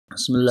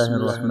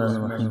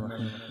Bismillahirrahmanirrahim.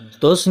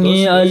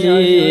 Tosni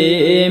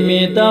Ali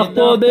mi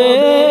taqobe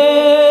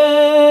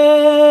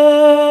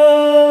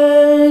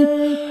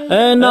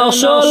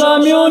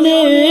naqsholam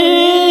yuni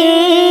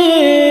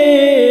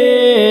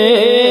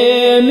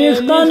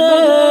mikhtaned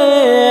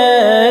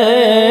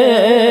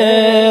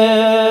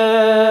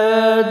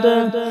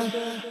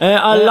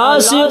Allah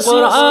si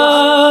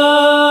Qur'an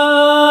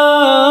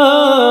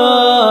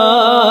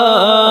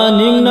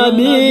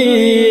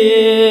nabi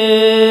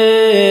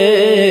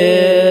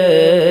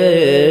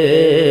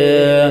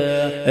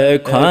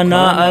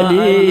खाना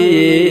अली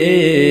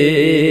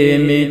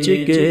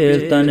मिचकिर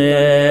तनेद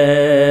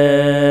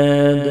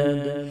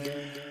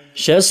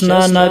शस्ना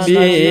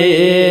नबी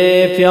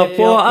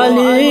फ़्यक़ो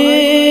अली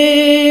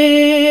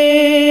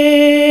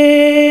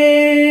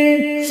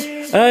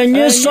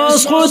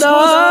निसोस खुदा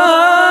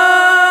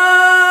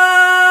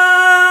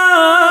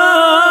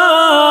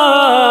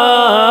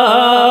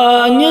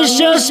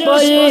निशस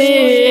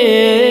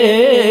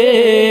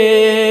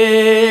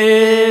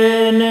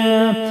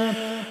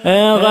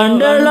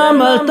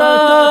मता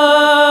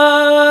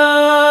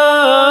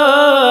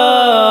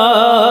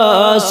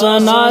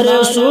सनारे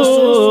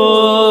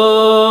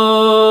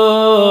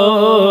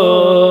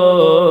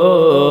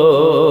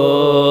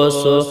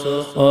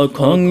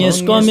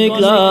खोंगिस को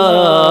मिकला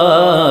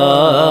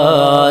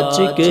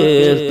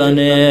चिकिर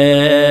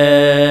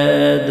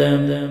तनेद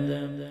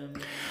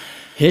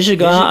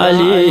हिशगा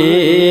अली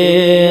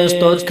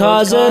स्तोत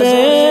खाजरे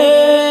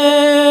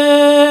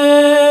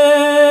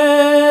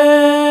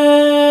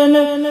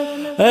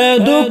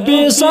दुःखी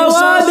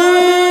सवादी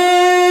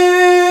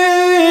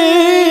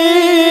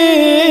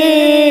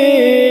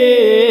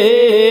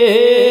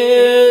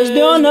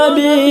दो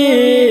नबी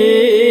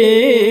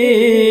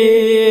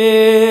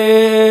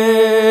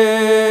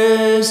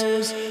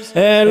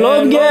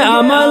लोग ये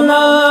अमलना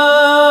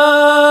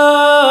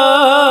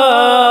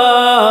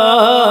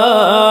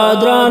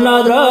द्रा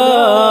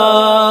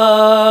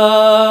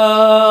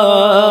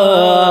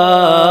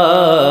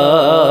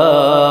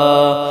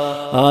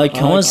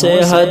आँखों से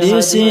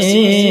हदीसी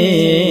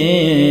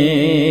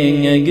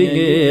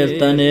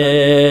गिरतनेद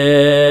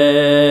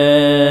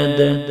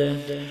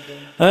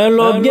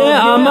लोग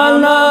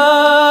अमलना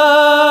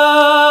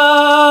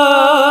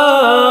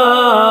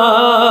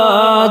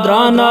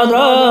द्राना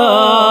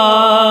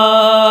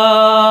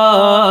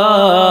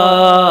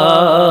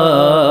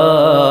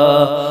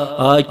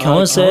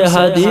आँखों से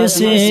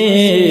हदीसी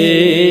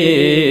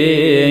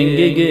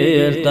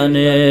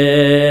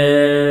गिरतनेद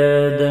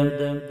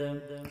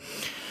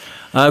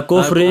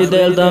कुफ्री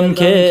दिल दम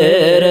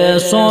खेर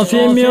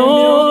सोफी म्योम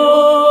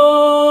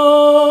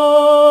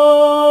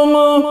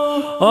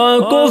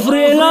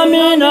कुफ्री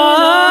लमीना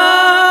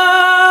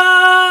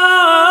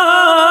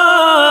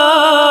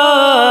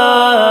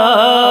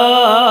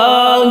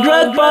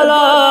ग्रद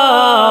पला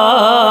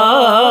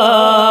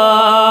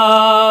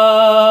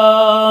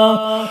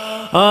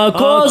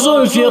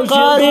खोजुल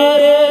फिकारी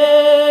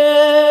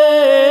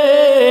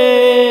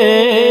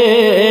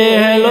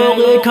लोग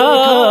खा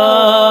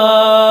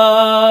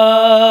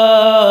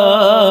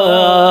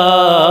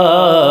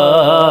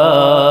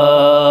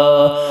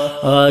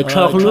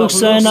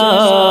ژھوکسی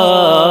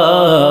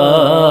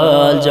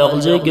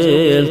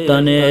جغزگل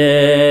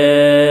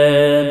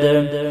تنید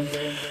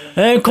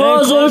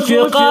خوز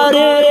الفقار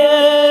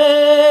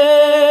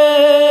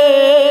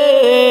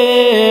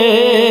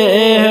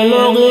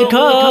لوگ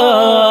کھا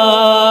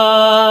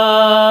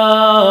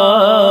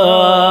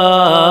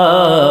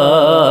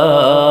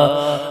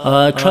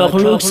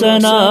ژھوکسی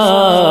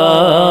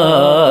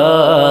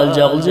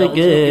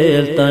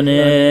جغزگل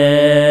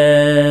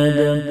تنید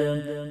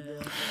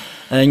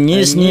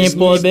Nisni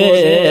pobe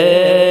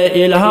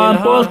ilham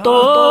portos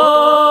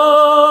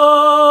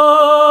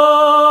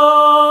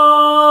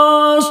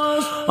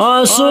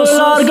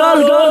asular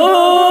galgo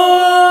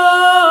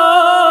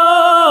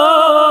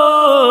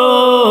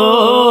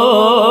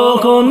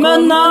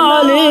komen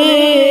ali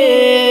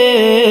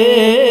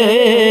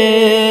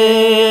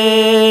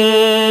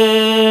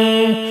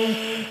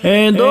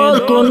dor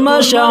kun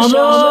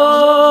mashahdo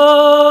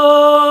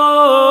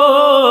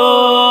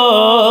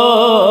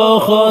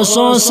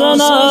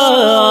خصوصنا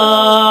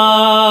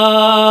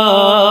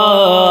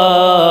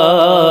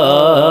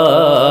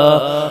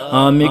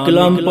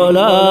amiklam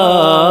polar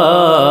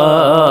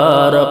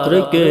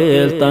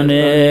akrikil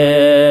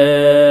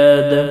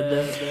taned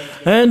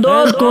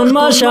dor kun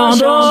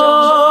mashahdo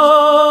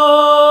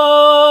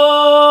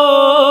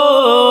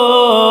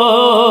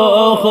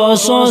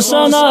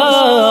خصوصنا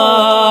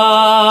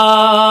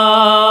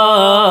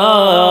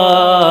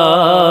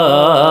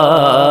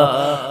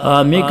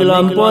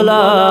amiklam polar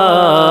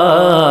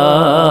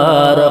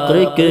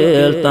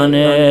akrikil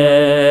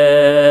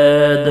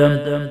taned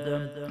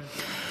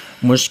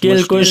मुश्किल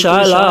कुछ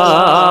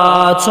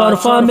हालात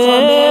सरफा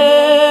में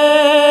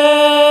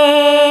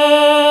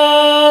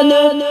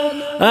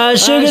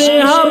शिगरी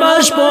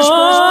हमश पो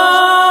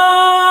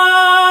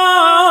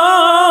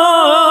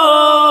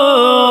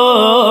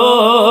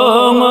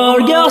मर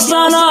गया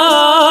सना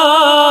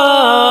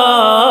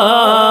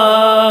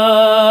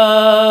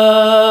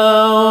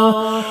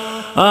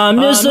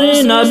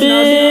مصری نبی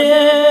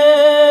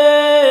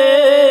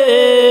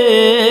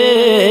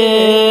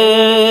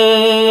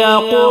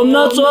یعقوب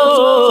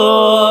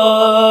نصوخ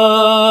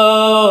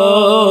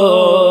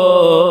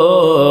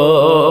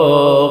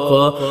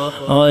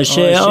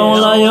شیعون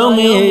لا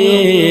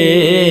یونیز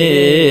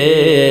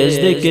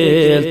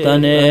دکل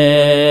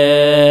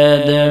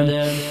تنید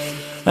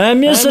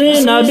مصری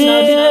نبی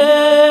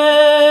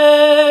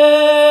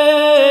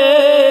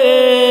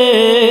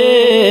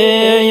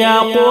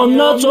یعقوب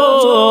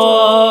نصوخ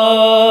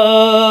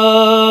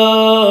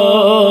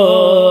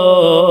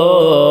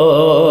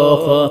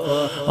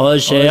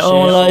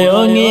شیعون لا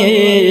یونیز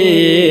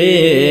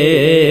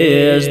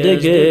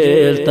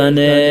دکل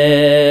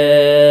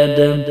تنید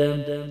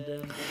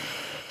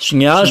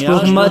شنیاش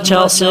بکمت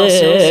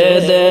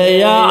چاسد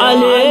یا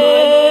علی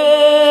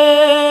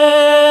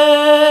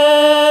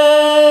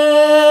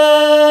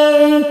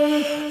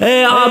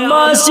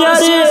عباس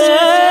یاری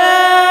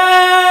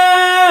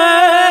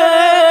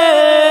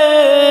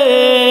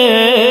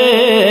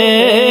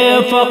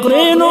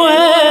فقرین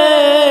ہے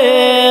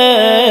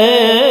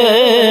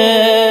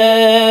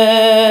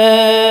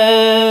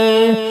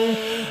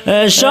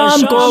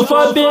شام کو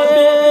فبی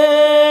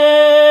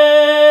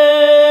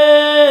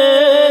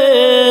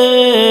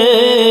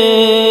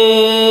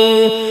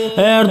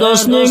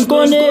دوستنین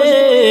کنی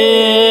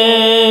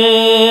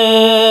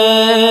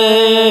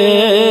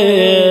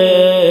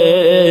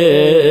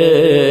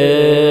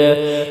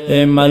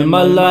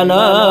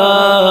ململنا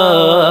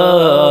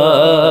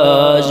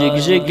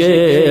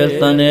جگجگل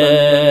تنید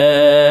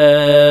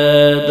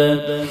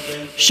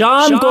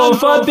شام کو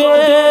فبی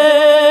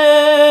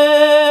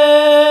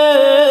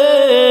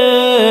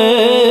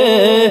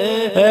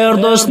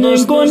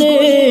دوستنین کنی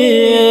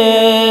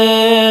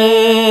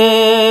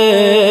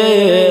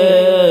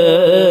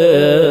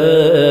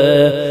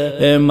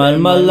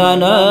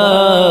ململنا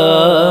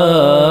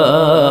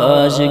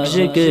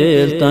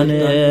جگجگل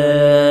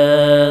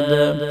تنید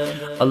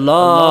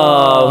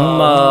اللهم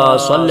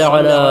صل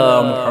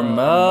على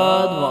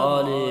محمد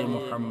وآل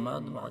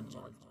محمد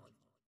وعجل